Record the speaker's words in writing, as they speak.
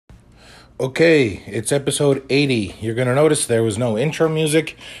Okay, it's episode 80. You're going to notice there was no intro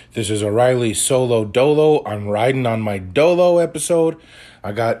music. This is a Riley solo dolo. I'm riding on my dolo episode.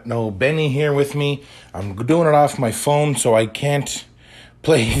 I got no Benny here with me. I'm doing it off my phone, so I can't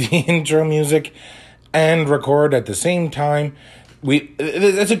play the intro music and record at the same time.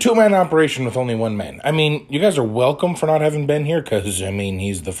 It's a two-man operation with only one man. I mean, you guys are welcome for not having Ben here, because,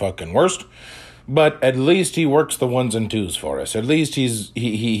 he's the fucking worst. But at least he works the ones and twos for us. At least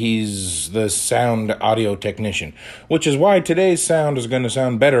he's the sound audio technician. Which is why today's sound is going to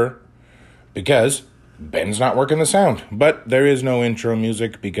sound better, because Ben's not working the sound. But there is no intro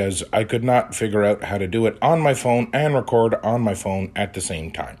music because I could not figure out how to do it on my phone and record on my phone at the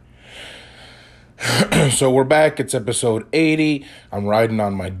same time. So we're back. It's episode 80. I'm riding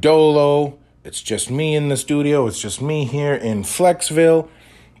on my dolo. It's just me in the studio. It's just me here in Flexville.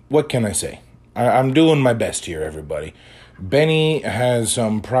 What can I say? I'm doing my best here, everybody. Benny has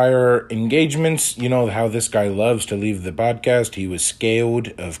some prior engagements. You know how this guy loves to leave the podcast. He was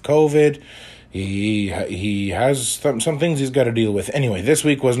scared of COVID. He has some things he's got to deal with. Anyway, this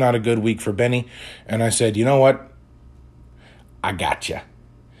week was not a good week for Benny. And I said, you know what? I gotcha.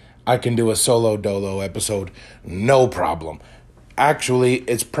 I can do a solo dolo episode. No problem. Actually,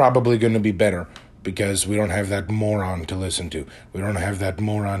 it's probably going to be better because we don't have that moron to listen to. We don't have that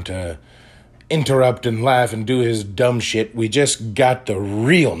moron to interrupt and laugh and do his dumb shit. We just got the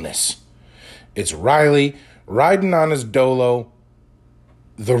realness. It's Riley riding on his dolo,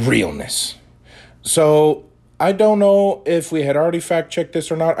 the realness. So I don't know if we had already fact-checked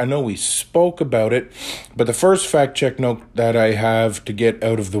this or not. I know we spoke about it, but the first fact-check note that I have to get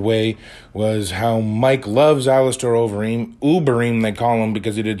out of the way was how Mike loves Alistair Overeem. Ubereem, they call him,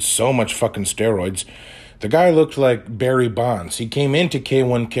 because he did so much fucking steroids. The guy looked like Barry Bonds. He came into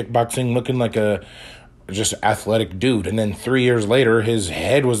K1 kickboxing looking like a just athletic dude. And then 3 years later, his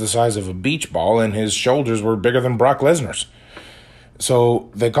head was the size of a beach ball and his shoulders were bigger than Brock Lesnar's.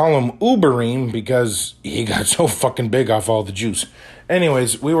 So they call him Ubereem because he got so fucking big off all the juice.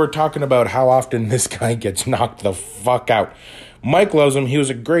 Anyways, we were talking about how often this guy gets knocked the fuck out. Mike loves him. He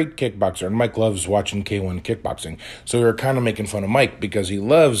was a great kickboxer, and Mike loves watching K1 kickboxing. So we were kind of making fun of Mike because he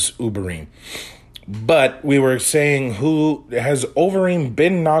loves Ubereem. But we were saying, who has Overeem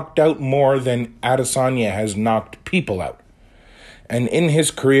been knocked out more than Adesanya has knocked people out? And in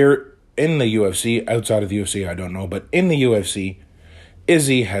his career in the UFC, outside of the UFC, I don't know, but in the UFC,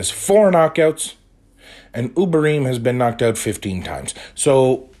 Izzy has 4 knockouts, and Ubereem has been knocked out 15 times.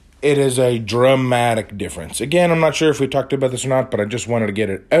 So it is a dramatic difference. Again, I'm not sure if we talked about this or not, but I just wanted to get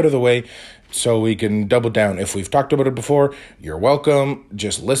it out of the way so we can double down. If we've talked about it before, you're welcome.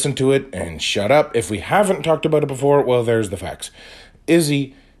 Just listen to it and shut up. If we haven't talked about it before, well, there's the facts.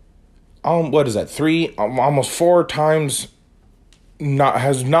 Izzy, almost 4 times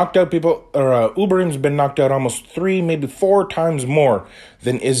has knocked out people, or Ubereem's been knocked out almost 3, maybe 4 times more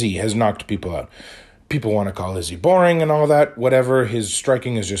than Izzy has knocked people out. People want to call Izzy boring and all that, whatever. His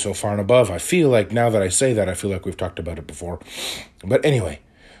striking is just so far and above. I feel like, now that I say that, I feel like we've talked about it before. But anyway,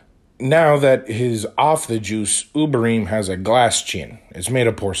 now that he's off the juice, Ubereem has a glass chin. It's made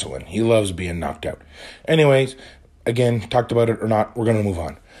of porcelain. He loves being knocked out. Anyways, again, talked about it or not, we're going to move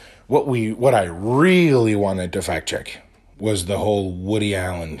on. What I really wanted to fact check was the whole Woody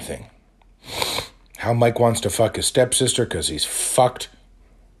Allen thing. How Mike wants to fuck his stepsister because he's fucked.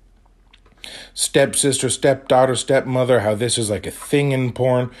 Stepsister, stepdaughter, stepmother, how this is like a thing in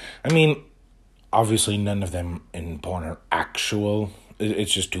porn. I mean, obviously none of them in porn are actual.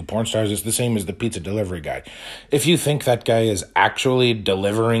 It's just 2 porn stars. It's the same as the pizza delivery guy. If you think that guy is actually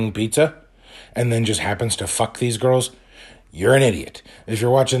delivering pizza and then just happens to fuck these girls, you're an idiot. If you're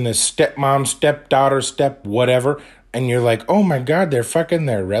watching this stepmom, stepdaughter, step whatever, and you're like, oh my God, they're fucking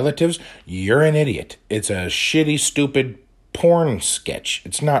their relatives, you're an idiot. It's a shitty, stupid porn sketch.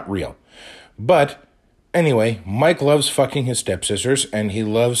 It's not real. But anyway, Mike loves fucking his stepsisters, and he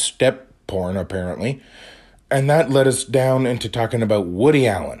loves step porn, apparently. And that led us down into talking about Woody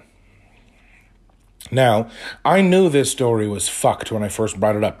Allen. Now, I knew this story was fucked when I first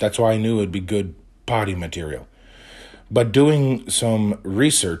brought it up. That's why I knew it would be good potty material. But doing some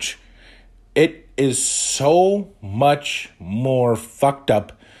research, it is so much more fucked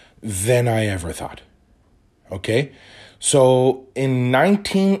up than I ever thought. Okay? So, in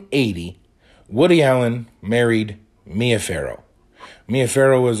 1980, Woody Allen married Mia Farrow. Mia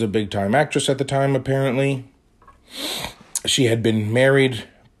Farrow was a big-time actress at the time, apparently. She had been married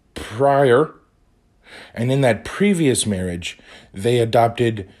prior, and in that previous marriage, they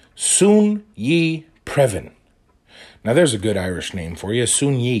adopted Soon Yi Previn. Now, there's a good Irish name for you,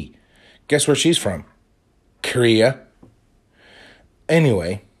 Soon Yi. Guess where she's from? Korea.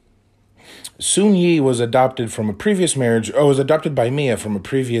 Anyway, Soon Yi was adopted from a previous marriage, or was adopted by Mia from a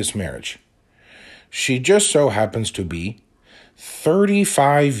previous marriage. She just so happens to be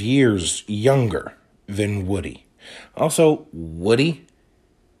 35 years younger than Woody. Also, Woody?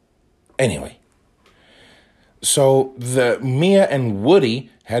 Anyway. So, Mia and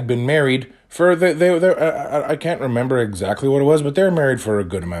Woody had been married for, I can't remember exactly what it was, but they were married for a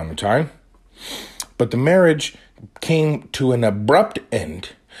good amount of time. But the marriage came to an abrupt end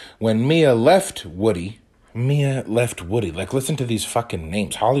when Mia left Woody. Like, listen to these fucking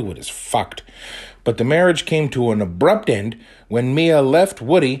names. Hollywood is fucked. But the marriage came to an abrupt end when Mia left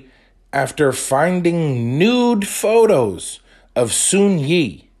Woody after finding nude photos of Soon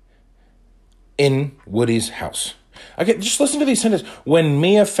Yi in Woody's house. Okay, just listen to these sentences. When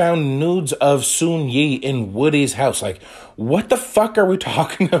Mia found nudes of Soon Yi in Woody's house. Like, what the fuck are we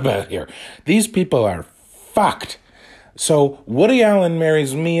talking about here? These people are fucked. So, Woody Allen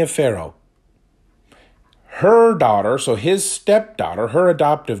marries Mia Farrow. Her daughter, so his stepdaughter, her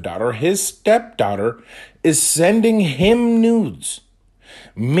adoptive daughter, his stepdaughter is sending him nudes.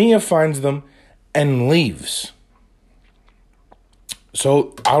 Mia finds them and leaves.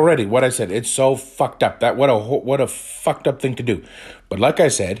 So already, what I said, it's so fucked up. What a fucked up thing to do. But like I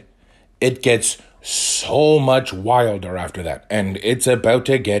said, it gets so much wilder after that. And it's about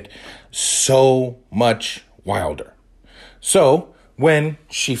to get so much wilder. So when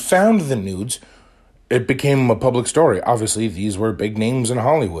she found the nudes, it became a public story. Obviously, these were big names in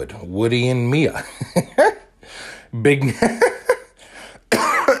Hollywood. Woody and Mia. Big...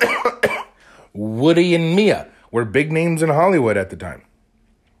 Woody and Mia were big names in Hollywood at the time.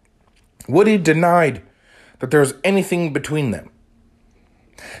 Woody denied that there was anything between them.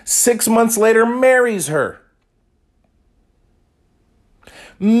 6 months later, marries her.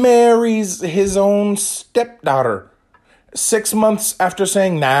 Marries his own stepdaughter. 6 months after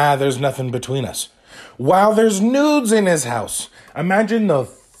saying, nah, there's nothing between us. While there's nudes in his house. Imagine the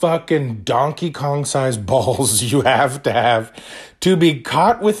fucking Donkey Kong-sized balls you have to be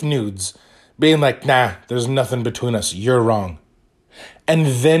caught with nudes. Being like, nah, there's nothing between us. You're wrong. And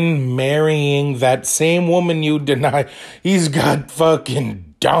then marrying that same woman you deny. He's got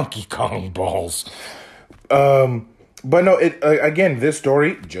fucking Donkey Kong balls. But no, again, this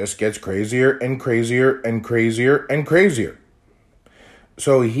story just gets crazier and crazier and crazier and crazier.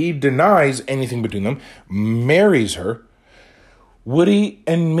 So he denies anything between them, marries her. Woody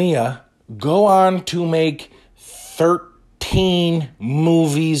and Mia go on to make 13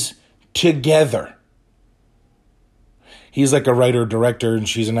 movies together. He's like a writer, director, and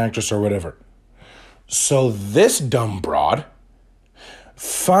she's an actress or whatever. So this dumb broad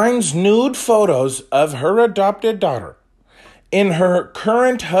finds nude photos of her adopted daughter in her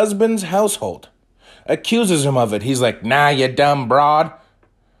current husband's household. Accuses him of it. He's like, nah, you dumb broad.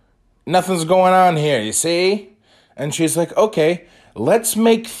 Nothing's going on here, you see? And she's like, okay, let's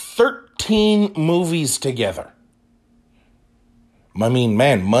make 13 movies together. I mean,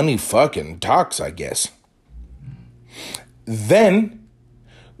 man, money fucking talks, I guess. Then,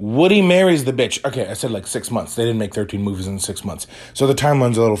 Woody marries the bitch. Okay, I said like 6 months. They didn't make 13 movies in 6 months. So the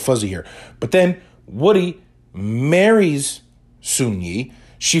timeline's a little fuzzy here. But then, Woody marries Soon Yi.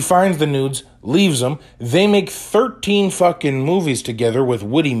 She finds the nudes, leaves them. They make 13 fucking movies together with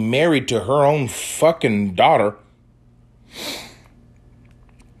Woody married to her own fucking daughter.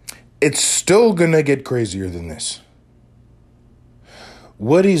 It's still gonna get crazier than this.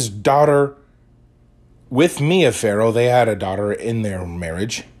 Woody's daughter, with Mia Farrow, they had a daughter in their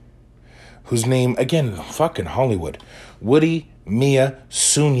marriage, whose name, again, fucking Hollywood. Woody, Mia,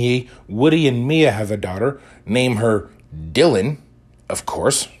 Soon Yi. Woody and Mia have a daughter. Name her Dylan, of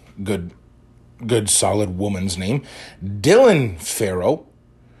course. Good solid woman's name. Dylan Farrow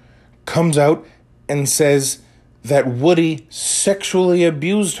comes out and says that Woody sexually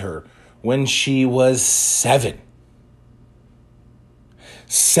abused her when she was 7.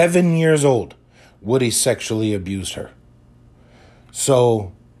 7 years old, Woody sexually abused her.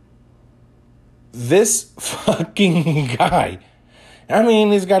 So, this fucking guy, I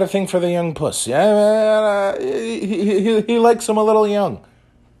mean, he's got a thing for the young puss. Yeah, he likes them a little young.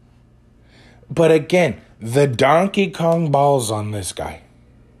 But again, the Donkey Kong balls on this guy.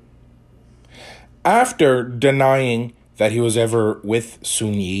 After denying that he was ever with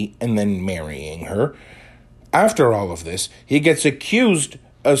Soon Yi and then marrying her, after all of this, he gets accused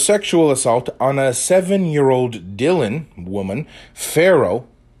of sexual assault on a 7-year-old Dylan woman, Farrow.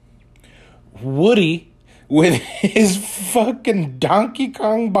 Woody, with his fucking Donkey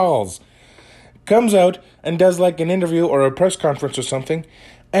Kong balls, comes out and does like an interview or a press conference or something,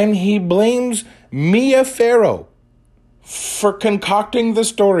 and he blames Mia Farrow for concocting the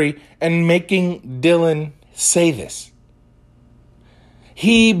story and making Dylan say this.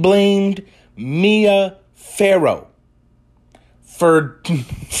 He blamed Mia Farrow for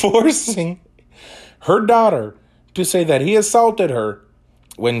forcing her daughter to say that he assaulted her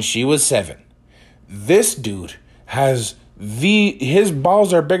when she was 7. This dude has his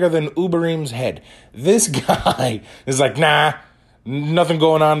balls are bigger than Uberim's head. This guy is like, nah, nothing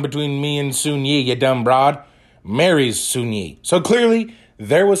going on between me and Sun Yi, you dumb broad. Marries Sun Yi. So clearly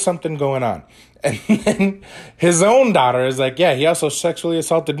there was something going on. And then his own daughter is like, yeah, he also sexually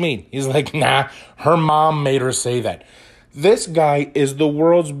assaulted me. He's like, nah, her mom made her say that. This guy is the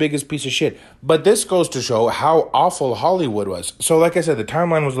world's biggest piece of shit. But this goes to show how awful Hollywood was. So like I said, the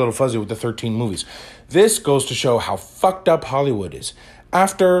timeline was a little fuzzy with the 13 movies. This goes to show how fucked up Hollywood is.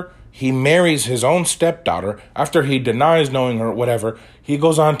 After he marries his own stepdaughter, after he denies knowing her, whatever, he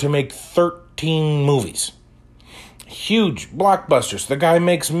goes on to make 13 movies. Huge blockbusters. The guy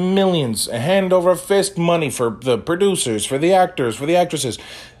makes millions, hand over fist money for the producers, for the actors, for the actresses.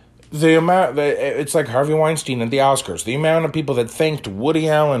 It's like Harvey Weinstein at the Oscars. The amount of people that thanked Woody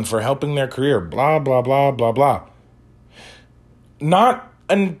Allen for helping their career, blah, blah, blah, blah, blah. Not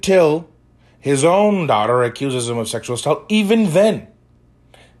until his own daughter accuses him of sexual assault. Even then,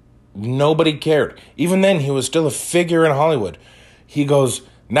 nobody cared. Even then, he was still a figure in Hollywood. He goes,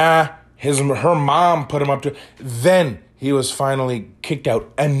 nah, her mom put him up to. Then he was finally kicked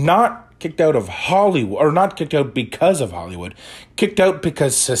out, and not kicked out of Hollywood, or not kicked out because of Hollywood, kicked out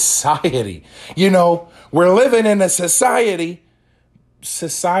because society. You know, we're living in a society.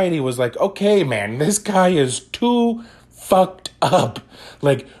 Society was like, okay, man, this guy is too fucked up.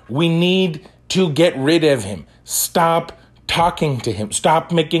 Like, we need to get rid of him. Stop talking to him.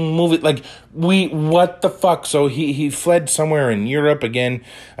 Stop making movies. Like, what the fuck? So he fled somewhere in Europe again.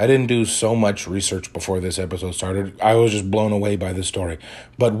 I didn't do so much research before this episode started. I was just blown away by the story.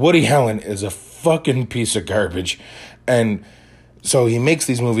 But Woody Allen is a fucking piece of garbage. And so he makes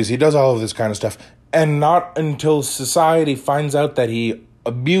these movies. He does all of this kind of stuff. And not until society finds out that he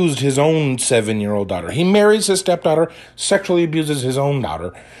abused his own 7-year-old daughter. He marries his stepdaughter, sexually abuses his own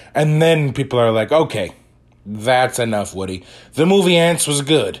daughter. And then people are like, okay, that's enough, Woody. The movie Ants was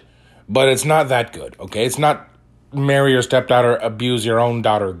good, but it's not that good, okay? It's not marry your stepdaughter, abuse your own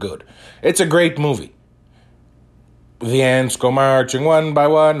daughter good. It's a great movie. The ants go marching one by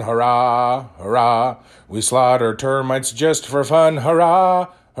one, hurrah, hurrah. We slaughter termites just for fun, hurrah,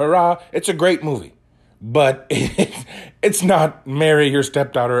 hurrah. It's a great movie, but it's not marry your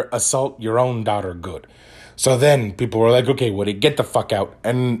stepdaughter, assault your own daughter good. So then people were like, okay, Woody, get the fuck out.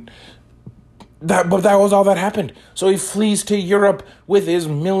 And that was all that happened. So he flees to Europe with his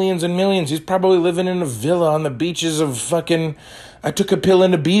millions and millions. He's probably living in a villa on the beaches of fucking, I took a pill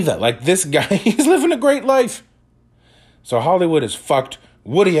in Ibiza. Like, this guy, he's living a great life. So Hollywood is fucked.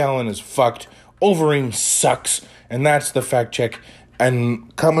 Woody Allen is fucked. Overeem sucks. And that's the fact check.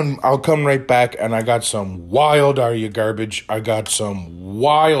 And I'll come right back, and I got some wild Are You Garbage. I got some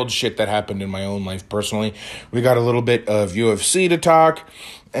wild shit that happened in my own life personally. We got a little bit of UFC to talk.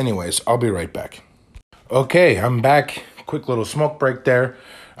 Anyways, I'll be right back. Okay, I'm back. Quick little smoke break there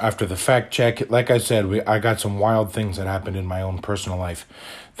after the fact check. Like I said, I got some wild things that happened in my own personal life.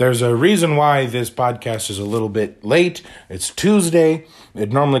 There's a reason why this podcast is a little bit late. It's Tuesday.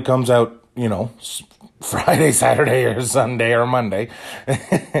 It normally comes out, Friday, Saturday, or Sunday, or Monday.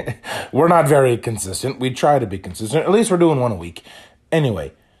 We're not very consistent. We try to be consistent. At least we're doing one a week.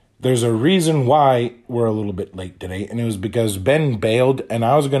 Anyway, there's a reason why we're a little bit late today, and it was because Ben bailed, and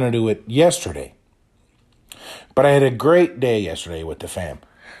I was going to do it yesterday. But I had a great day yesterday with the fam.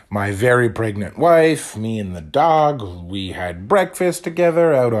 My very pregnant wife, me and the dog, we had breakfast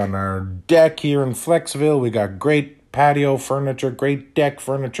together out on our deck here in Flexville. We got great patio furniture, great deck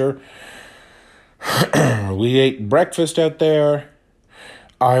furniture. We ate breakfast out there.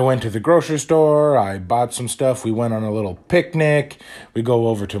 I went to the grocery store. I bought some stuff. We went on a little picnic. We go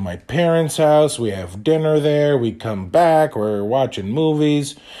over to my parents' house. We have dinner there. We come back. We're watching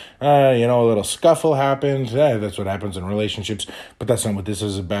movies. A little scuffle happens. That's what happens in relationships. But that's not what this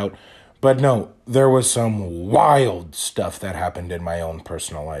is about. But no, there was some wild stuff that happened in my own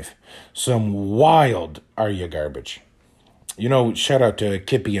personal life. Some wild Are You Garbage. Shout out to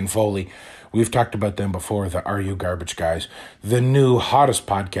Kippy and Foley. We've talked about them before, the Are You Garbage guys. The new hottest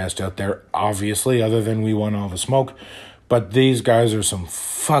podcast out there, obviously, other than We Want All the Smoke. But these guys are some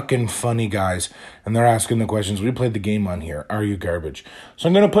fucking funny guys. And they're asking the questions. We played the game on here. Are you garbage? So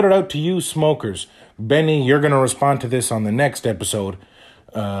I'm going to put it out to you smokers. Benny, you're going to respond to this on the next episode.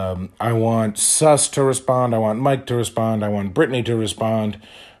 I want Sus to respond. I want Mike to respond. I want Brittany to respond.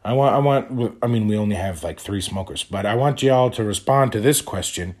 I mean, we only have like 3 smokers, but I want y'all to respond to this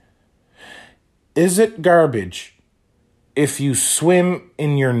question. Is it garbage if you swim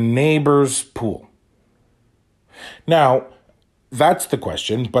in your neighbor's pool? Now, that's the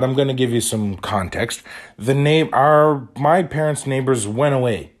question, but I'm going to give you some context. My parents' neighbors went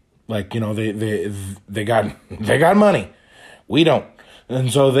away. Like, you know, they got money. We don't.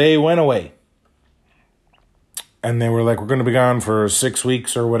 And so they went away. And they were like, we're going to be gone for 6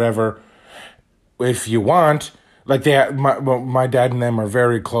 weeks or whatever. If you want, like my dad and them are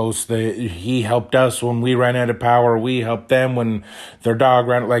very close. He helped us when we ran out of power. We helped them when their dog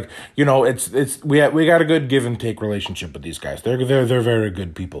ran. Like, you know, we got a good give and take relationship with these guys. They're very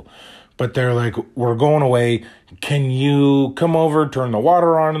good people. But they're like, we're going away. Can you come over, turn the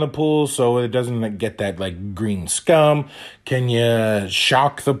water on in the pool so it doesn't like, get that like green scum? Can you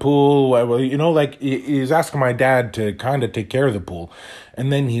shock the pool? Well, you know, like he was asking my dad to kind of take care of the pool.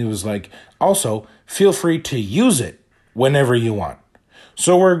 And then he was like, also, feel free to use it whenever you want.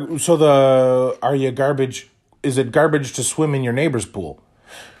 Are you garbage? Is it garbage to swim in your neighbor's pool?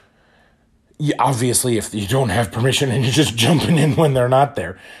 Yeah, obviously, if you don't have permission and you're just jumping in when they're not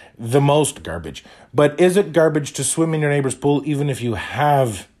there, the most garbage. But is it garbage to swim in your neighbor's pool even if you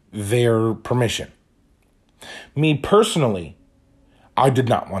have their permission? Me personally, I did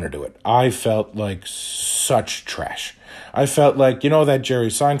not want to do it. I felt like such trash. I felt like, you know, that Jerry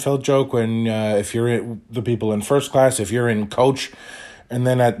Seinfeld joke when if you're the people in first class, if you're in coach, and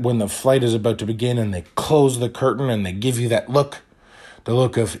then when the flight is about to begin and they close the curtain and they give you that look, the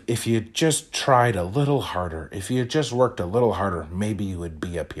look of, if you just tried a little harder, if you just worked a little harder, maybe you would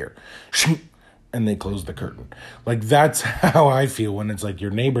be up here. And they close the curtain. Like, that's how I feel when it's like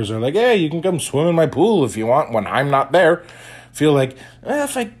your neighbors are like, hey, you can come swim in my pool if you want when I'm not there. Feel like,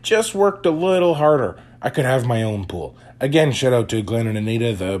 if I just worked a little harder, I could have my own pool. Again, shout out to Glenn and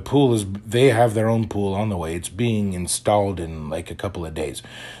Anita. They have their own pool on the way. It's being installed in like a couple of days.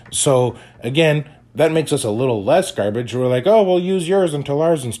 So, again, that makes us a little less garbage. We're like, oh, we'll use yours until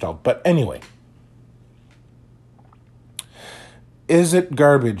ours installed. But anyway, is it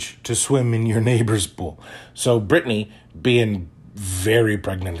garbage to swim in your neighbor's pool? So Brittany, being very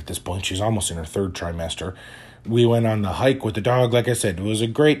pregnant at this point, she's almost in her 3rd trimester. We went on the hike with the dog. Like I said, it was a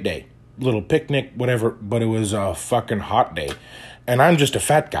great day. Little picnic, whatever, but it was a fucking hot day. And I'm just a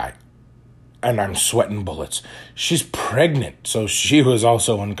fat guy. And I'm sweating bullets. She's pregnant, so she was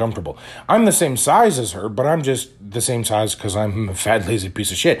also uncomfortable. I'm the same size as her, but I'm just the same size because I'm a fat, lazy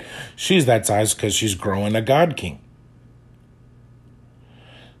piece of shit. She's that size because she's growing a God King.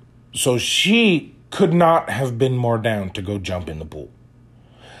 So she could not have been more down to go jump in the pool.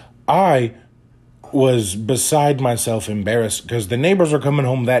 I was beside myself embarrassed because the neighbors were coming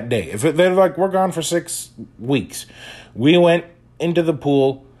home that day. They're like, we're gone for 6 weeks. We went into the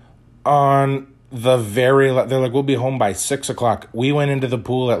pool on they're like, we'll be home by 6 o'clock. We went into the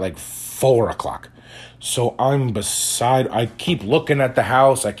pool at like 4 o'clock. So I keep looking at the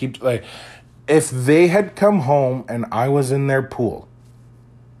house. I keep like, if they had come home and I was in their pool,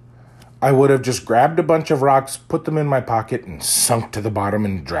 I would have just grabbed a bunch of rocks, put them in my pocket, and sunk to the bottom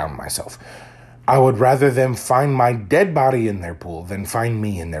and drowned myself. I would rather them find my dead body in their pool than find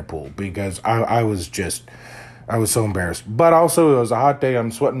me in their pool because I was so embarrassed. But also, it was a hot day.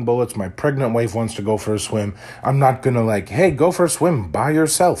 I'm sweating bullets. My pregnant wife wants to go for a swim. I'm not going to like, hey, go for a swim by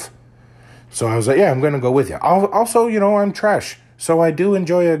yourself. So I was like, yeah, I'm going to go with you. Also, you know, I'm trash. So I do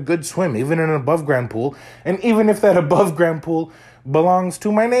enjoy a good swim, even in an above-ground pool. And even if that above-ground pool belongs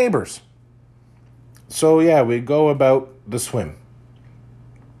to my neighbors. So, yeah, we go about the swim.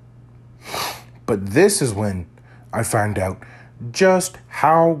 But this is when I find out just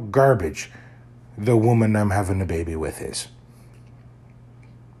how garbage the woman I'm having a baby with is.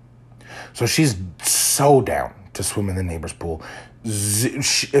 So she's so down to swim in the neighbor's pool.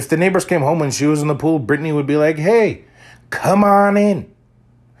 If the neighbors came home and she was in the pool, Brittany would be like, hey, come on in.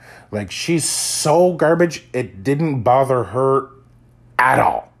 Like, she's so garbage, it didn't bother her at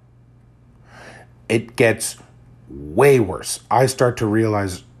all. It gets way worse. I start to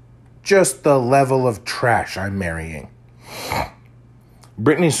realize just the level of trash I'm marrying.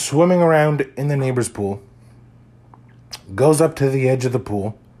 Brittany's swimming around in the neighbor's pool, goes up to the edge of the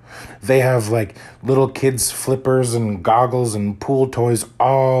pool. They have like little kids' flippers and goggles and pool toys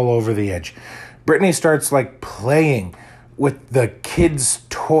all over the edge. Brittany starts like playing with the kids'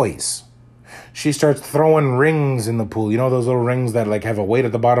 toys. She starts throwing rings in the pool. You know those little rings that like have a weight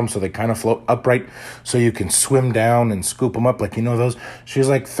at the bottom so they kind of float upright so you can swim down and scoop them up, like, you know those? She's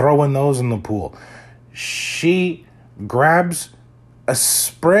like throwing those in the pool. She grabs a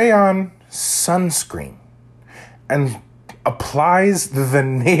spray-on sunscreen and applies the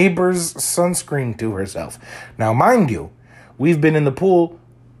neighbor's sunscreen to herself. Now, mind you, we've been in the pool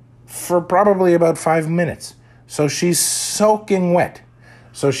for probably about 5 minutes. So she's soaking wet.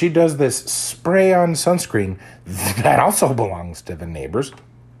 So she does this spray-on sunscreen that also belongs to the neighbors.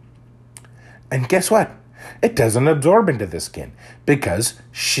 And guess what? It doesn't absorb into the skin because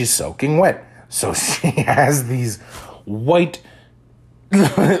she's soaking wet. So she has these white...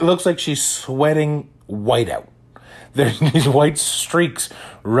 It looks like she's sweating white out. There's these white streaks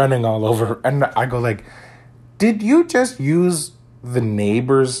running all over. And I go like, did you just use the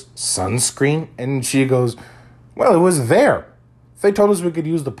neighbor's sunscreen? And she goes, well, it was there. They told us we could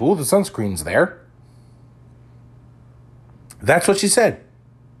use the pool. The sunscreen's there. That's what she said.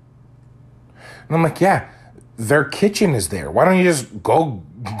 And I'm like, yeah, their kitchen is there. Why don't you just go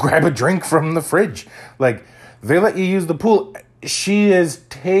grab a drink from the fridge? Like, they let you use the pool. She is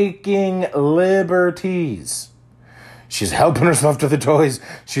taking liberties. She's helping herself to the toys.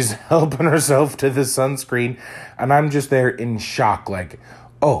 She's helping herself to the sunscreen. And I'm just there in shock, like,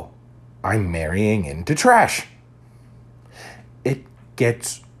 oh, I'm marrying into trash. It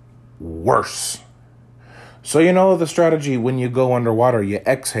gets worse. So you know the strategy when you go underwater, you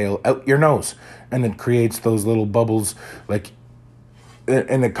exhale out your nose. And it creates those little bubbles, like,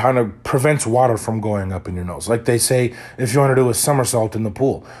 and it kind of prevents water from going up in your nose. Like they say, if you want to do a somersault in the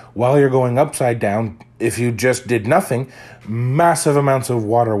pool, while you're going upside down, if you just did nothing, massive amounts of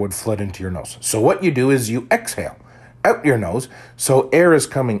water would flood into your nose. So what you do is you exhale out your nose, so air is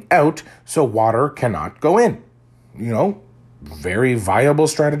coming out, so water cannot go in. You know, very viable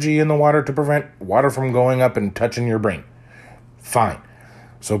strategy in the water to prevent water from going up and touching your brain. Fine.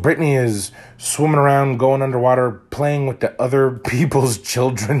 So Brittany is swimming around, going underwater, playing with the other people's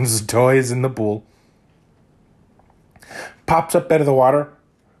children's toys in the pool. Pops up out of the water,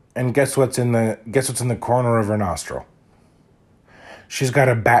 and guess what's in the corner of her nostril? She's got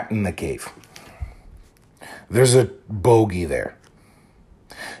a bat in the cave. There's a bogey there.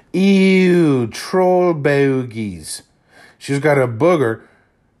 Ew, troll bogeys. She's got a booger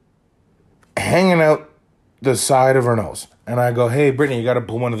hanging out the side of her nose. And I go, hey, Brittany, you got to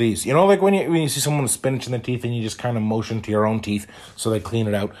pull one of these. You know, like when you see someone with spinach in the teeth and you just kind of motion to your own teeth so they clean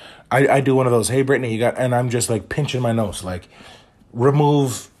it out. I do one of those. Hey, Brittany, and I'm just like pinching my nose, like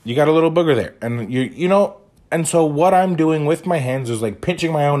remove, you got a little booger there. And you know, and so what I'm doing with my hands is like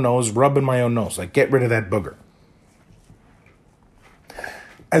pinching my own nose, rubbing my own nose, like get rid of that booger.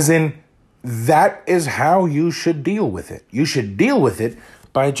 As in, that is how you should deal with it. You should deal with it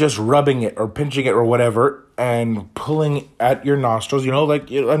by just rubbing it or pinching it or whatever and pulling at your nostrils, you know, like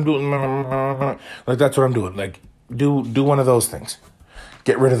I'm doing, like that's what I'm doing. Like do one of those things.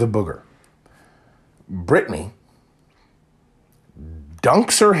 Get rid of the booger. Brittany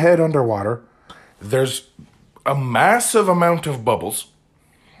dunks her head underwater. There's a massive amount of bubbles.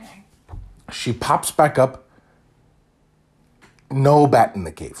 She pops back up. No bat in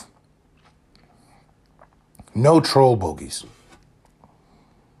the cave. No troll bogeys.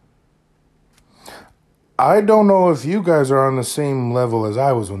 I don't know if you guys are on the same level as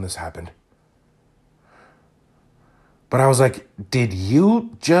I was when this happened. But I was like, did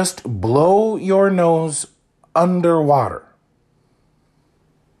you just blow your nose underwater?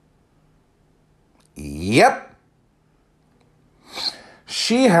 Yep.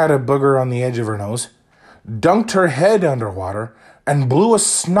 She had a booger on the edge of her nose, dunked her head underwater, and blew a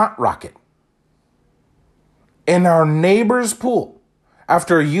snot rocket in our neighbor's pool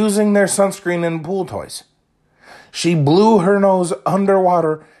after using their sunscreen and pool toys. She blew her nose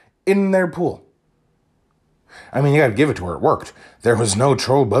underwater in their pool. I mean, you gotta give it to her. It worked. There was no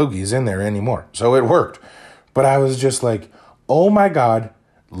troll bogeys in there anymore, so it worked. But I was just like, oh my God,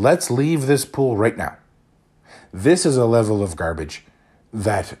 let's leave this pool right now. This is a level of garbage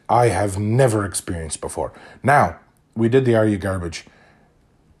that I have never experienced before. Now, we did the Are You Garbage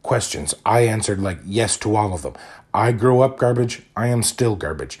questions. I answered like yes to all of them. I grew up garbage. I am still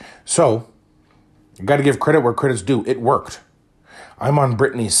garbage. So, you got to give credit where credit's due. It worked. I'm on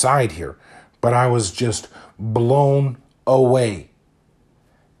Brittany's side here, but I was just blown away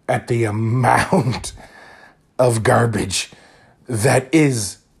at the amount of garbage that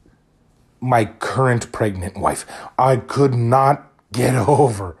is my current pregnant wife. I could not get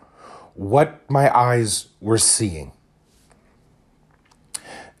over what my eyes were seeing.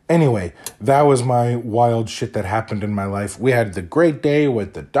 Anyway, that was my wild shit that happened in my life. We had the great day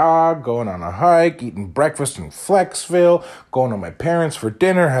with the dog, going on a hike, eating breakfast in Flexville, going to my parents for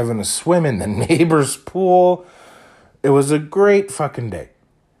dinner, having a swim in the neighbor's pool. It was a great fucking day.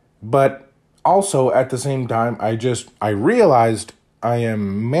 But also, at the same time, I realized I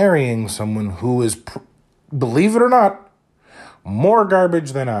am marrying someone who is, believe it or not, more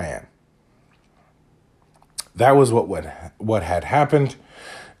garbage than I am. That was what had happened.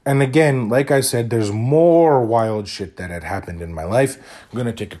 And again, like I said, there's more wild shit that had happened in my life. I'm going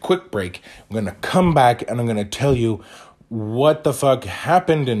to take a quick break. I'm going to come back and I'm going to tell you what the fuck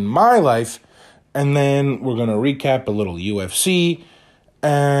happened in my life. And then we're going to recap a little UFC.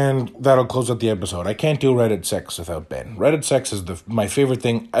 And that'll close out the episode. I can't do Reddit sex without Ben. Reddit sex is my favorite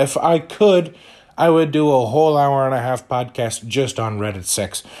thing. If I could, I would do a whole hour and a half podcast just on Reddit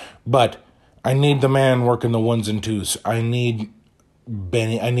sex. But I need the man working the ones and twos. I need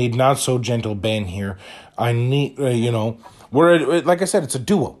Benny. I need Not So Gentle Ben here. I need, like I said, it's a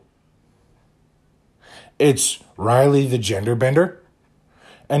duo. It's Riley the Gender Bender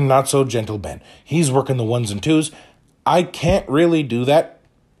and Not So Gentle Ben. He's working the ones and twos. I can't really do that.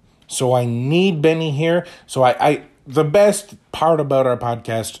 So I need Benny here. So I the best part about our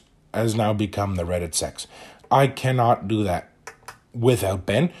podcast has now become the Reddit sex. I cannot do that without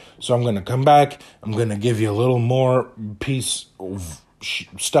Ben. So I'm going to come back. I'm going to give you a little more piece of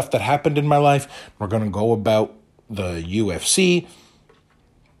stuff that happened in my life. We're going to go about the UFC.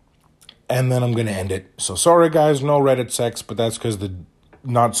 And then I'm going to end it. So sorry, guys, no Reddit sex, but that's because the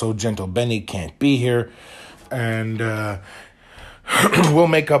Not So Gentle Benny can't be here. And we'll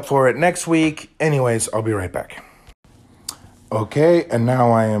make up for it next week. Anyways, I'll be right back. Okay, and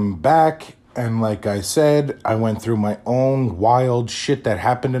now I am back. And like I said, I went through my own wild shit that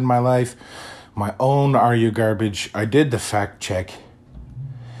happened in my life. My own Are You Garbage. I did the fact check.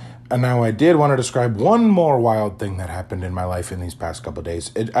 And now I did want to describe one more wild thing that happened in my life in these past couple of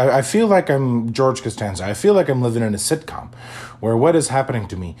days. I feel like I'm George Costanza. I feel like I'm living in a sitcom where what is happening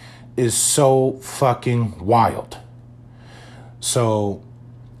to me is so fucking wild. So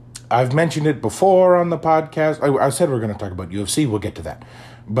I've mentioned it before on the podcast. I said we're going to talk about UFC. We'll get to that.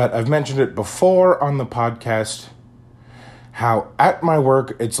 But I've mentioned it before on the podcast how at my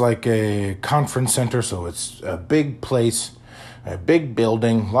work, it's like a conference center. So it's a big place, a big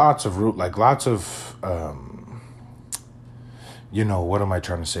building, lots of what am I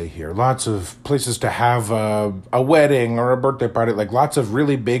trying to say here? Lots of places to have a wedding or a birthday party, like lots of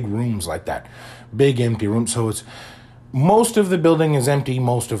really big rooms like that. Big empty rooms. So it's most of the building is empty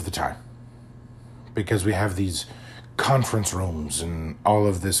most of the time because we have these conference rooms and all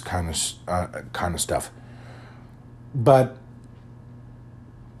of this kind of stuff. But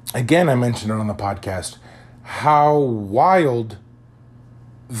again, I mentioned it on the podcast how wild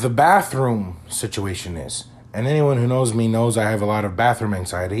the bathroom situation is. And anyone who knows me knows I have a lot of bathroom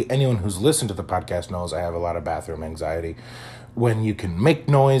anxiety. Anyone who's listened to the podcast knows I have a lot of bathroom anxiety. When you can make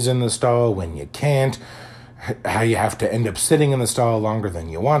noise in the stall, when you can't, how you have to end up sitting in the stall longer than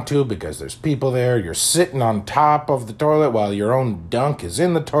you want to because there's people there. You're sitting on top of the toilet while your own dunk is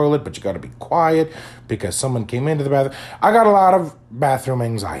in the toilet, but you got to be quiet because someone came into the bathroom. I got a lot of bathroom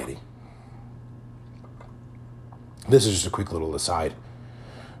anxiety. This is just a quick little aside.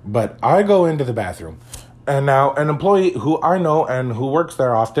 But I go into the bathroom, and now an employee who I know and who works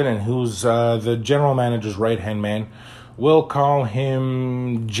there often and who's the general manager's right-hand man, we'll call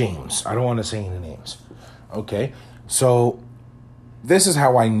him James. I don't want to say any names. Okay, so this is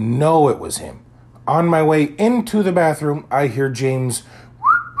how I know it was him. On my way into the bathroom, I hear James.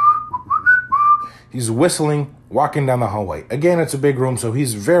 He's whistling, walking down the hallway. Again, it's a big room, so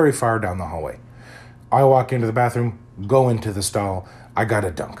he's very far down the hallway. I walk into the bathroom, go into the stall. I got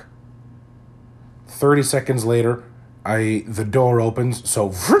a dunk. 30 seconds later, the door opens,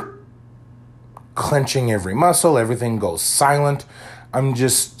 so clenching every muscle, everything goes silent. I'm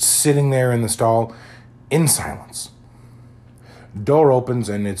just sitting there in the stall in silence. Door opens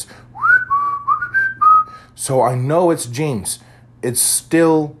and it's so I know it's James. It's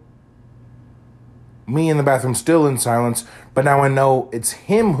still me in the bathroom, still in silence, but now I know it's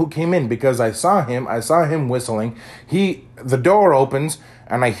him who came in because I saw him whistling. The door opens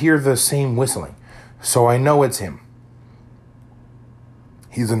and I hear the same whistling. So I know it's him.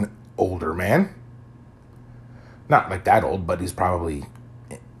 He's an older man. Not like that old, but he's probably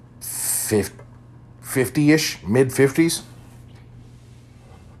 50-ish, mid-50s.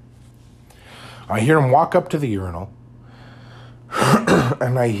 I hear him walk up to the urinal,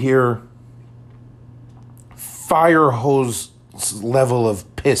 and I hear fire hose level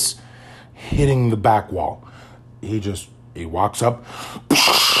of piss hitting the back wall. He walks up,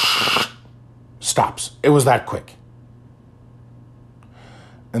 stops. It was that quick.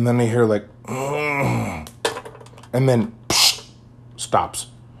 And then I hear and then stops.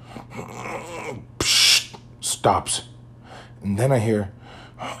 Stops. And then I hear,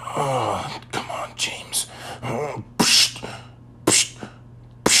 oh, come on, James.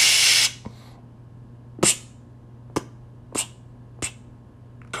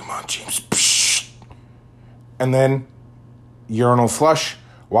 and then urinal flush,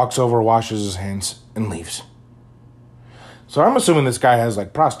 walks over, washes his hands, and leaves. So I'm assuming this guy has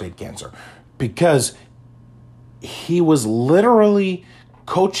like prostate cancer because he was literally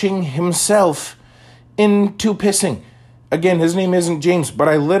coaching himself into pissing. Again, his name isn't James, but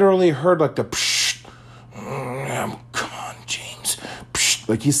I literally heard like the psh, come on, James. Psh,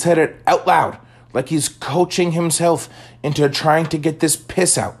 like he said it out loud, like he's coaching himself into trying to get this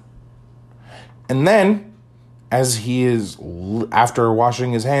piss out. And then, as he is, after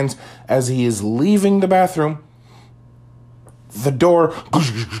washing his hands, as he is leaving the bathroom, the door,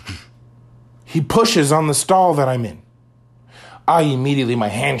 he pushes on the stall that I'm in. Immediately, my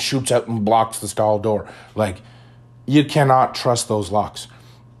hand shoots out and blocks the stall door. Like, you cannot trust those locks.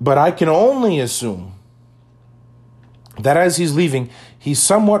 But I can only assume that as he's leaving, he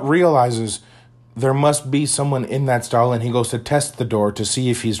somewhat realizes there must be someone in that stall, and he goes to test the door to see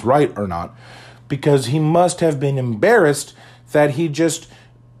if he's right or not, because he must have been embarrassed that he just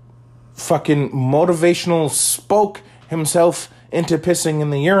fucking motivational spoke himself into pissing in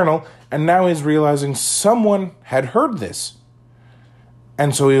the urinal, and now he's realizing someone had heard this.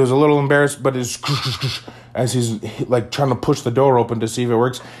 And so he was a little embarrassed, but as he's like trying to push the door open to see if it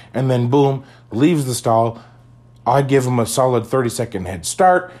works, and then boom, leaves the stall. I give him a solid 30-second head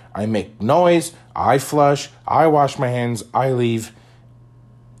start. I make noise. I flush. I wash my hands. I leave.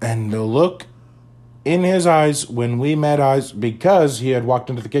 And the look in his eyes when we met eyes, because he had walked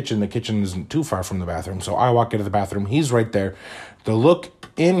into the kitchen isn't too far from the bathroom, so I walk into the bathroom. He's right there. The look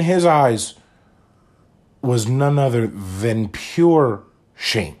in his eyes was none other than pure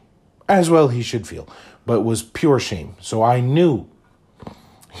shame. As well he should feel, but was pure shame. So I knew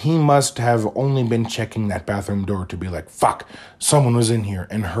he must have only been checking that bathroom door to be like, fuck, someone was in here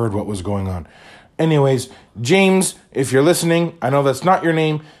and heard what was going on. Anyways, James, if you're listening, I know that's not your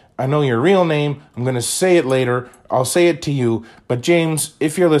name. I know your real name. I'm going to say it later. I'll say it to you. But James,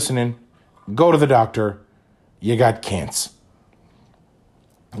 if you're listening, go to the doctor. You got cancer.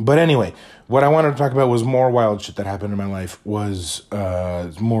 But anyway, what I wanted to talk about was more wild shit that happened in my life, was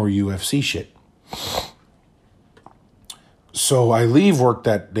more UFC shit. So I leave work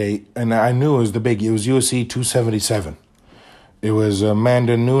that day, and I knew it was the big. It was UFC 277. It was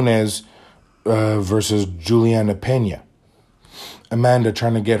Amanda Nunes versus Juliana Pena. Amanda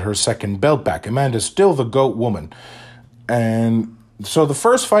trying to get her second belt back. Amanda's still the GOAT woman. And so the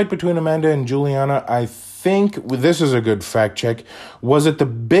first fight between Amanda and Juliana, I think, this is a good fact check, was it the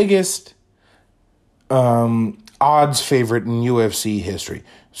biggest odds favorite in UFC history?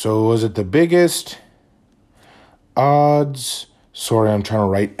 So was it the biggest odds, sorry, I'm trying to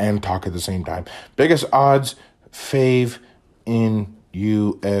write and talk at the same time. Biggest odds fave in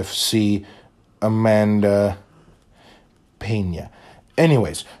UFC, Amanda Pena.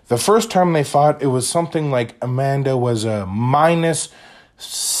 Anyways, the first time they fought, it was something like Amanda was a minus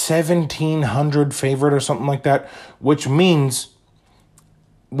 1,700 favorite or something like that, which means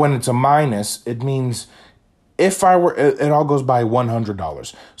when it's a minus, it means if I were, it all goes by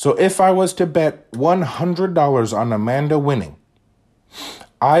 $100. So if I was to bet $100 on Amanda winning,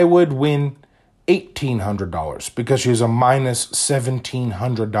 I would win $1,800 because she's a minus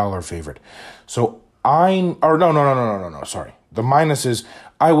 $1,700 favorite. So sorry. The minus is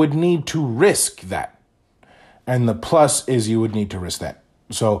I would need to risk that. And the plus is you would need to risk that.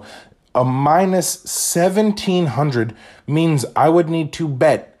 So a minus 1,700 means I would need to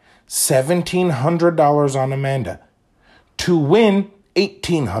bet $1,700 on Amanda to win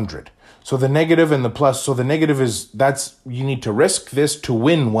 $1,800. So the negative and the plus, so the negative is you need to risk this to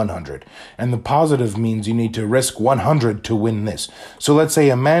win 100. And the positive means you need to risk 100 to win this. So let's say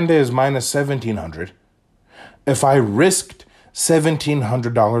Amanda is minus 1,700. If I risked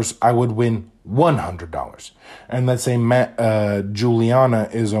 $1,700, I would win $100. And let's say Juliana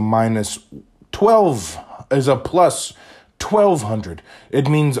is a minus 12, is a plus 1,200. It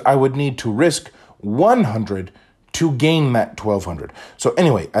means I would need to risk 100 to gain that 1,200. So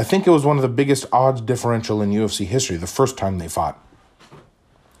anyway, I think it was one of the biggest odds differential in UFC history the first time they fought.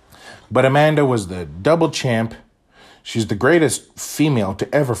 But Amanda was the double champ. She's the greatest female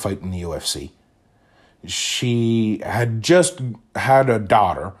to ever fight in the UFC. She had just had a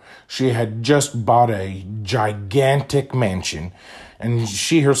daughter. She had just bought a gigantic mansion. And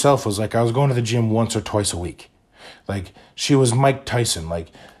she herself was like, I was going to the gym once or twice a week. Like, she was Mike Tyson.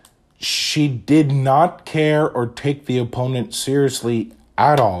 Like, she did not care or take the opponent seriously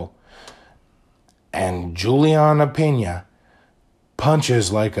at all. And Juliana Pena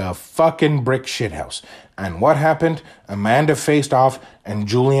punches like a fucking brick shithouse. And what happened? Amanda faced off and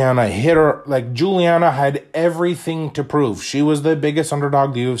Juliana hit her. Like, Juliana had everything to prove. She was the biggest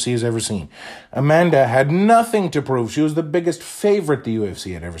underdog the UFC has ever seen. Amanda had nothing to prove. She was the biggest favorite the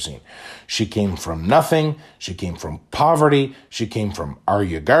UFC had ever seen. She came from nothing. She came from poverty. She came from Are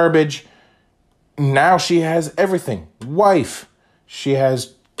You Garbage? Now she has everything. Wife. She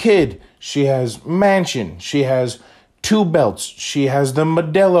has kid. She has mansion. She has 2 belts. She has the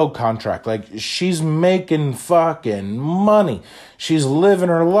Modelo contract. Like, she's making fucking money. She's living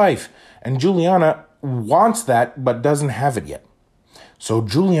her life. And Juliana wants that, but doesn't have it yet. So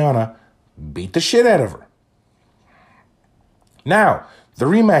Juliana beat the shit out of her. Now, the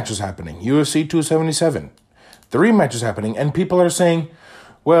rematch is happening. UFC 277. The rematch is happening, and people are saying,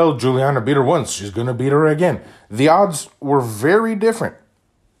 well, Juliana beat her once. She's going to beat her again. The odds were very different.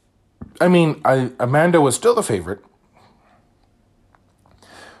 I mean, Amanda was still the favorite,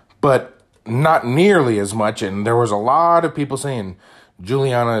 but not nearly as much. And there was a lot of people saying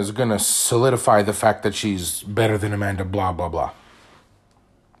Juliana is going to solidify the fact that she's better than Amanda, blah, blah, blah.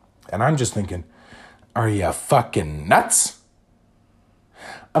 And I'm just thinking, are you fucking nuts?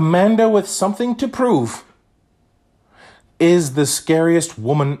 Amanda with something to prove is the scariest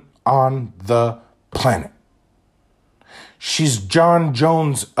woman on the planet. She's John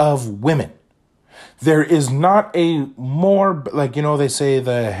Jones of women. There is not a more, like, you know, they say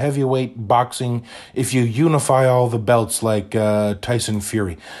the heavyweight boxing, if you unify all the belts like Tyson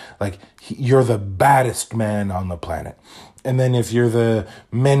Fury, like, you're the baddest man on the planet. And then if you're the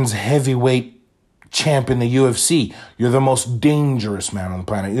men's heavyweight champ in the UFC, you're the most dangerous man on the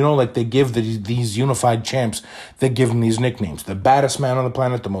planet. You know, like, they give these unified champs, they give them these nicknames. The baddest man on the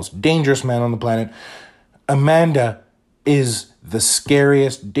planet, the most dangerous man on the planet. Amanda is the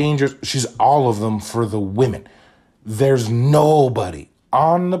scariest, dangerous. She's all of them for the women. There's nobody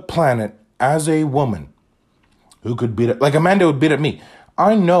on the planet as a woman who could beat it. Like, Amanda would beat at me.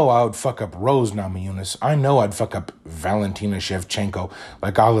 I know I would fuck up Rose Namajunas. I know I'd fuck up Valentina Shevchenko.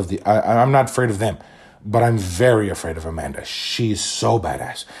 Like, all of the... I'm not afraid of them. But I'm very afraid of Amanda. She's so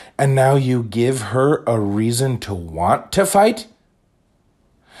badass. And now you give her a reason to want to fight?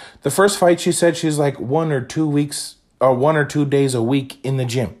 The first fight, she said she's like 1 or 2 days a week in the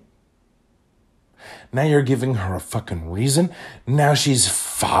gym. Now you're giving her a fucking reason? Now she's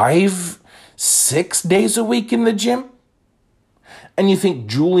 5, 6 days a week in the gym? And you think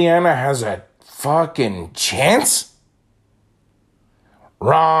Juliana has a fucking chance?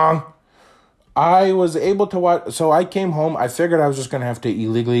 Wrong. I was able to watch, so I came home, I figured I was just going to have to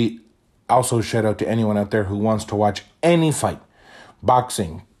illegally, also shout out to anyone out there who wants to watch any fight.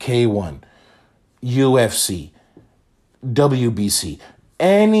 Boxing, K1, UFC, WBC,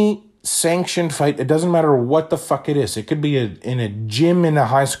 any sanctioned fight, it doesn't matter what the fuck it is. It could be in a gym in a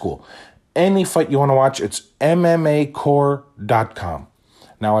high school. Any fight you want to watch, it's MMAcore.com.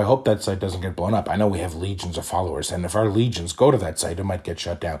 Now, I hope that site doesn't get blown up. I know we have legions of followers, and if our legions go to that site, it might get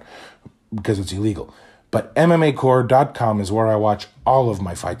shut down because it's illegal. But MMAcore.com is where I watch all of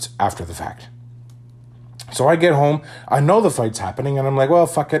my fights after the fact. So I get home, I know the fight's happening, and I'm like, well,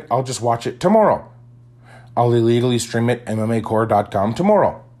 fuck it, I'll just watch it tomorrow. I'll illegally stream it, MMAcore.com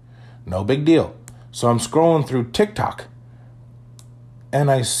tomorrow. No big deal. So I'm scrolling through TikTok, and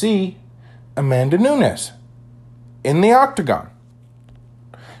I see Amanda Nunes in the octagon,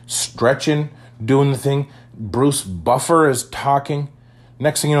 stretching, doing the thing. Bruce Buffer is talking.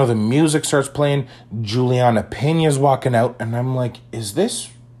 Next thing you know, the music starts playing. Juliana Pena's walking out, and I'm like, is this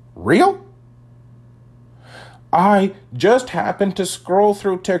real? I just happened to scroll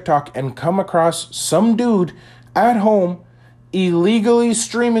through TikTok and come across some dude at home illegally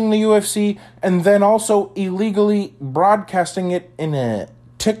streaming the UFC and then also illegally broadcasting it in a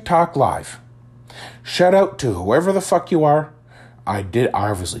TikTok live. Shout out to whoever the fuck you are. I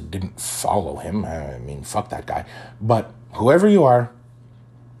obviously didn't follow him. I mean, fuck that guy. But whoever you are,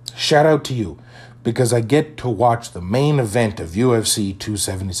 shout out to you, because I get to watch the main event of UFC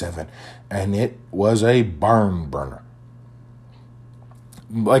 277, and it was a barn burner.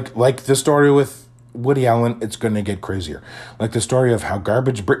 Like the story with Woody Allen, it's going to get crazier. Like the story of how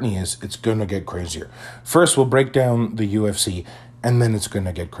garbage Britney is, it's going to get crazier. First, we'll break down the UFC, and then it's going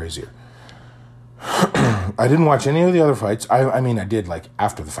to get crazier. I didn't watch any of the other fights. I mean, I did, like,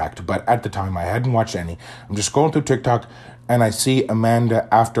 after the fact, but at the time, I hadn't watched any. I'm just scrolling through TikTok, and I see Amanda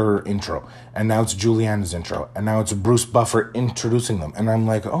after her intro, and now it's Juliana's intro, and now it's Bruce Buffer introducing them, and I'm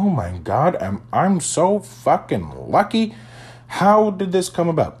like, oh my God, I'm so fucking lucky. How did this come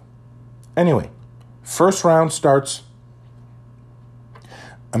about? Anyway, first round starts.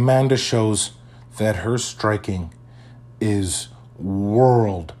 Amanda shows that her striking is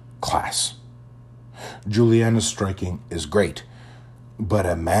world class. Juliana's striking is great, but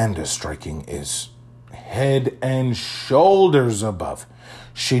Amanda's striking is head and shoulders above.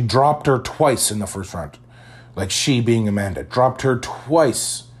 She dropped her twice in the first round. Like, she being Amanda, dropped her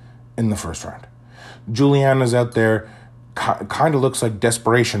twice in the first round. Juliana's out there, kind of looks like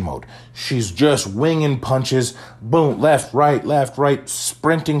desperation mode. She's just winging punches, boom, left, right,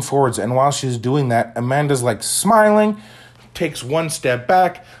 sprinting forwards. And while she's doing that, Amanda's like smiling, takes one step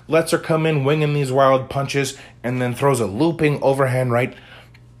back, lets her come in, winging these wild punches, and then throws a looping overhand right.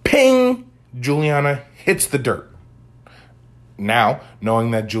 Ping! Juliana hits the dirt. Now,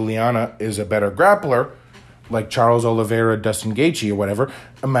 knowing that Juliana is a better grappler, like Charles Oliveira, Dustin Gaethje, or whatever,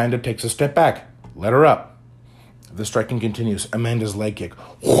 Amanda takes a step back. Let her up. The striking continues. Amanda's leg kick.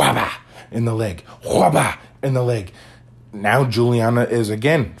 Whaba! In the leg. Whaba! In the leg. Now Juliana is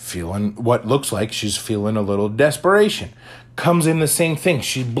again feeling what looks like she's feeling a little desperation. Comes in the same thing.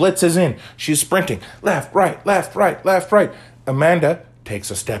 She blitzes in. She's sprinting. Left, right, left, right, left, right. Amanda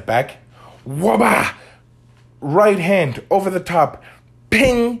takes a step back. Whaba! Right hand over the top.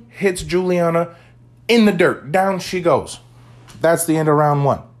 Ping! Hits Juliana in the dirt. Down she goes. That's the end of round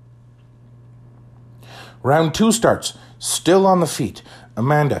one. Round two starts. Still on the feet.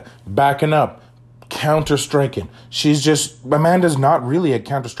 Amanda backing up. Counter-striking. Amanda's not really a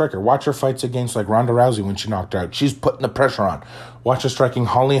counter-striker. Watch her fights against like Ronda Rousey when she knocked her out. She's putting the pressure on. Watch her striking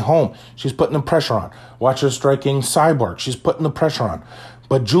Holly Holm. She's putting the pressure on. Watch her striking Cyborg. She's putting the pressure on.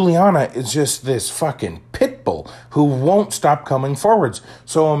 But Juliana is just this fucking pit bull who won't stop coming forwards.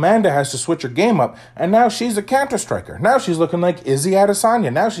 So Amanda has to switch her game up, and now she's a counter-striker. Now she's looking like Izzy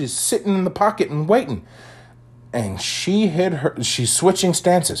Adesanya. Now she's sitting in the pocket and waiting. And she's switching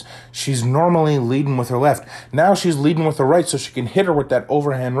stances. She's normally leading with her left. Now she's leading with her right so she can hit her with that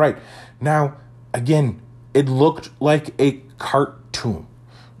overhand right. Now, again, it looked like a cartoon.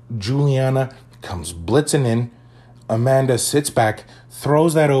 Juliana comes blitzing in. Amanda sits back,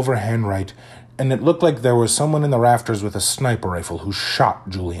 throws that overhand right, and it looked like there was someone in the rafters with a sniper rifle who shot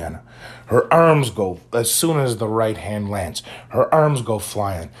Juliana. Her arms go, as soon as the right hand lands, her arms go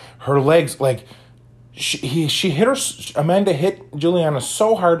flying. Her legs, like, Amanda hit Juliana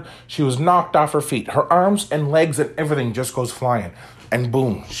so hard, she was knocked off her feet. Her arms and legs and everything just goes flying. And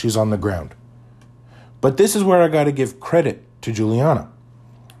boom, she's on the ground. But this is where I got to give credit to Juliana.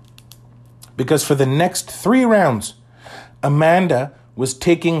 Because for the next 3 rounds, Amanda was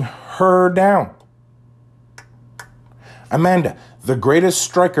taking her down. Amanda, the greatest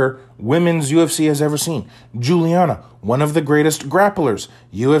striker women's UFC has ever seen. Juliana, one of the greatest grapplers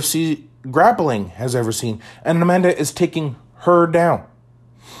UFC grappling has ever seen. And Amanda is taking her down,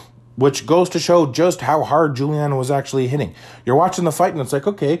 which goes to show just how hard Juliana was actually hitting. You're watching the fight and it's like,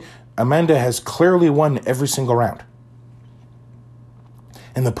 okay, Amanda has clearly won every single round.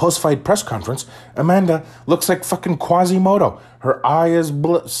 In the post-fight press conference, Amanda looks like fucking Quasimodo. Her eye is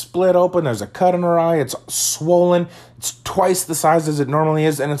split open. There's a cut in her eye. It's swollen. It's twice the size as it normally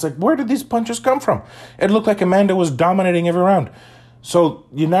is. And it's like, where did these punches come from? It looked like Amanda was dominating every round. So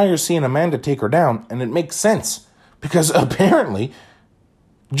now you're seeing Amanda take her down, and it makes sense. Because apparently,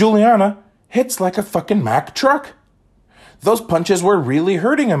 Juliana hits like a fucking Mack truck. Those punches were really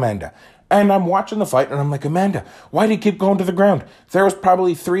hurting Amanda. And I'm watching the fight, and I'm like, Amanda, why do you keep going to the ground? There was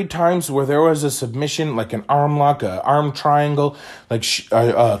probably 3 times where there was a submission, like an arm lock, an arm triangle, like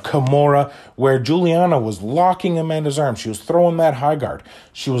Kimura, where Juliana was locking Amanda's arm. She was throwing that high guard.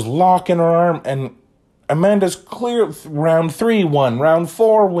 She was locking her arm, and Amanda's clear. Round 3 won. Round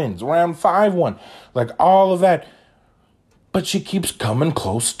 4 wins. Round 5 won. Like, all of that. But she keeps coming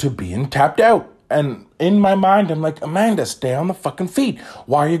close to being tapped out. And in my mind, I'm like, Amanda, stay on the fucking feet.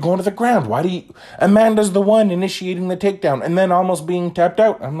 Why are you going to the ground? Amanda's the one initiating the takedown and then almost being tapped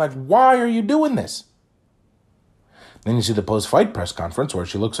out. I'm like, why are you doing this? Then you see the post-fight press conference where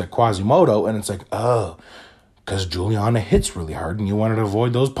she looks like Quasimodo, and it's like, oh, because Juliana hits really hard and you wanted to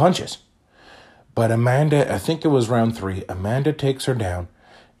avoid those punches. But Amanda, I think it was round 3, Amanda takes her down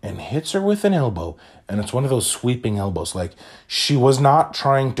and hits her with an elbow, and it's one of those sweeping elbows. Like, she was not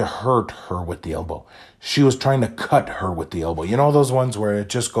trying to hurt her with the elbow. She was trying to cut her with the elbow. You know those ones where it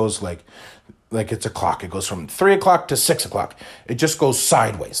just goes like it's a clock. It goes from 3 o'clock to 6 o'clock. It just goes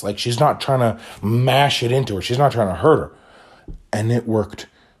sideways. Like, she's not trying to mash it into her. She's not trying to hurt her. And it worked.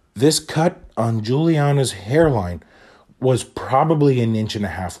 This cut on Juliana's hairline was probably 1.5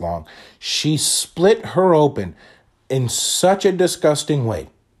 inches long. She split her open in such a disgusting way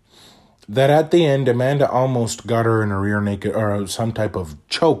that at the end, Amanda almost got her in a rear naked or some type of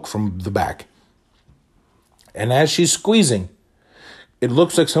choke from the back. And as she's squeezing, it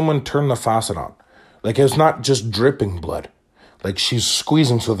looks like someone turned the faucet on. Like, it's not just dripping blood. Like she's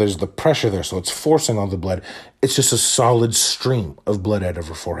squeezing, so there's the pressure there, so it's forcing all the blood. It's just a solid stream of blood out of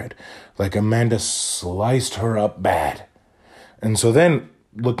her forehead. Like Amanda sliced her up bad. And so then,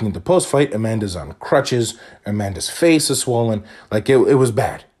 looking at the post-fight, Amanda's on crutches. Amanda's face is swollen. Like, it was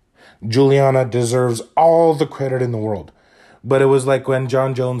bad. Juliana deserves all the credit in the world. But it was like when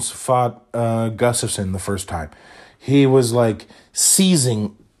John Jones fought Gustafsson the first time. He was, like,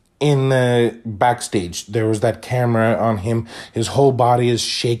 seizing in the backstage. There was that camera on him. His whole body is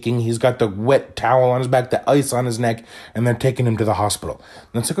shaking. He's got the wet towel on his back, the ice on his neck, and they're taking him to the hospital.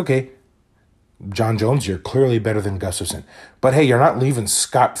 And it's like, okay, John Jones, you're clearly better than Gustafsson. But hey, you're not leaving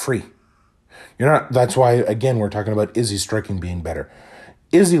scot-free. You're not. That's why, again, we're talking about Izzy's striking being better.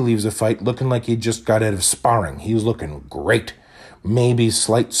 Izzy leaves the fight looking like he just got out of sparring. He was looking great. Maybe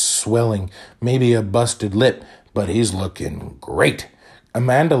slight swelling, maybe a busted lip, but he's looking great.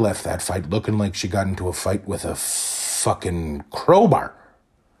 Amanda left that fight looking like she got into a fight with a fucking crowbar.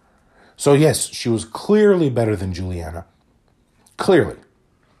 So yes, she was clearly better than Juliana. Clearly.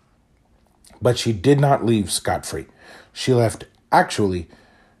 But she did not leave scot-free. She left, actually,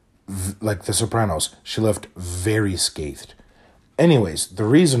 like The Sopranos, she left very scathed. Anyways, the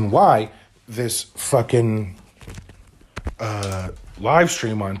reason why this fucking live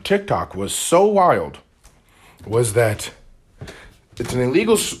stream on TikTok was so wild was that it's an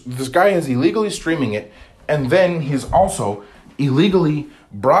illegal, this guy is illegally streaming it, and then he's also illegally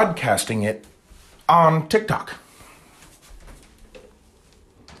broadcasting it on TikTok.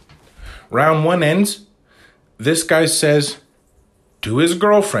 Round one ends, this guy says to his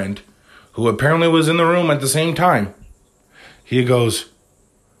girlfriend, who apparently was in the room at the same time, he goes,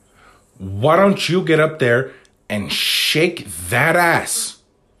 "Why don't you get up there and shake that ass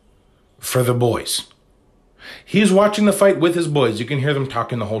for the boys?" He's watching the fight with his boys. You can hear them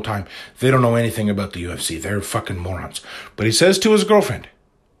talking the whole time. They don't know anything about the UFC. They're fucking morons. But he says to his girlfriend,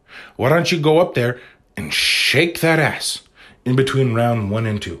 "Why don't you go up there and shake that ass in between round 1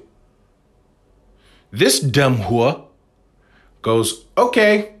 and 2? This dumb whore goes,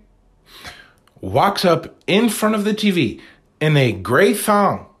 "Okay," walks up in front of the TV in a gray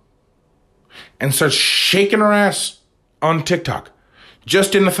thong and starts shaking her ass on TikTok,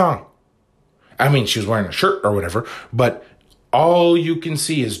 just in the thong. I mean, she was wearing a shirt or whatever, but all you can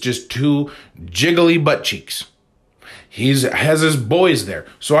see is just two jiggly butt cheeks. He has his boys there.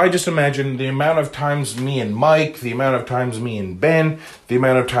 So I just imagine the amount of times me and Mike, the amount of times me and Ben, the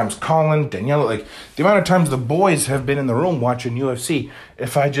amount of times Colin, Daniela, like the amount of times the boys have been in the room watching UFC.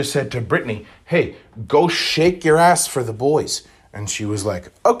 If I just said to Brittany, "Hey, go shake your ass for the boys." And she was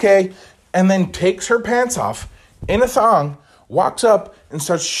like, "Okay." And then takes her pants off in a thong, walks up and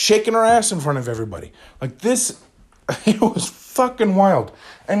starts shaking her ass in front of everybody. Like this, it was fucking wild.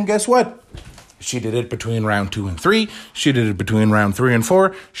 And guess what? She did it between round 2 and 3. She did it between round 3 and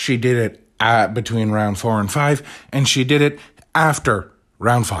 4. She did it between round 4 and 5. And she did it after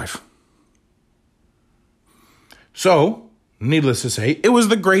round 5. So, needless to say, it was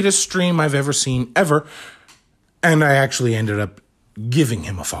the greatest stream I've ever seen, ever. And I actually ended up giving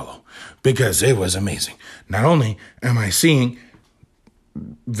him a follow because it was amazing. Not only am I seeing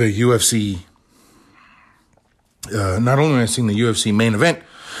the UFC, not only am I seeing the UFC main event,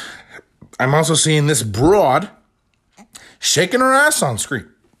 I'm also seeing this broad shaking her ass on screen.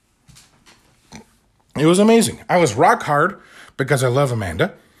 It was amazing. I was rock hard because I love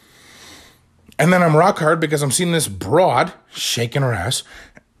Amanda. And then I'm rock hard because I'm seeing this broad shaking her ass.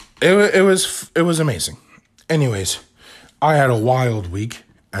 It was amazing. Anyways, I had a wild week,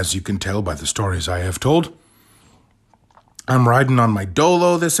 as you can tell by the stories I have told. I'm riding on my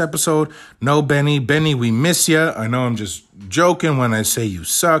dolo this episode. No, Benny. Benny, we miss you. I know I'm just joking when I say you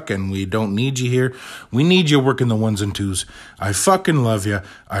suck and we don't need you here. We need you working the 1s and 2s. I fucking love you.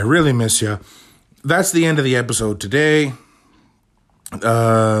 I really miss you. That's the end of the episode today.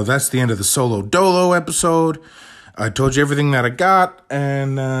 That's the end of the solo dolo episode. I told you everything that I got,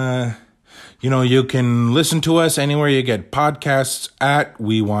 and you can listen to us anywhere you get podcasts at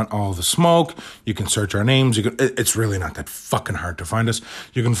We Want All the Smoke. You can search our names. It's really not that fucking hard to find us.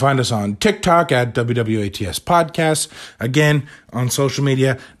 You can find us on TikTok at WWATS Podcasts. Again, on social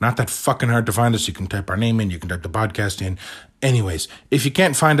media, not that fucking hard to find us. You can type our name in. You can type the podcast in. Anyways, if you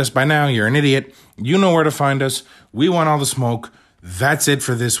can't find us by now, you're an idiot. You know where to find us. We Want All the Smoke. That's it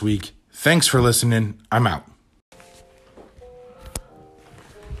for this week. Thanks for listening. I'm out.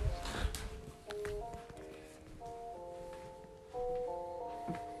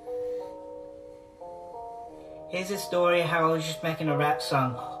 Here's a story how I was just making a rap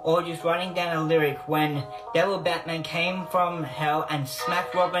song, or just writing down a lyric when Devil Batman came from hell and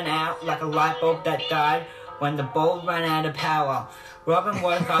smacked Robin out like a light bulb that died. when the bulb ran out of power. Robin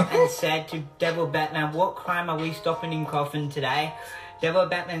woke up and said to Devil Batman, "What crime are we stopping in Coffin today?" Devil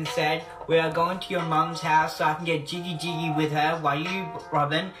Batman said, "We are going to your mum's house so I can get jiggy with her while you,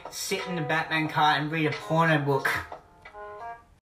 Robin, sit in the Batman car and read a porno book."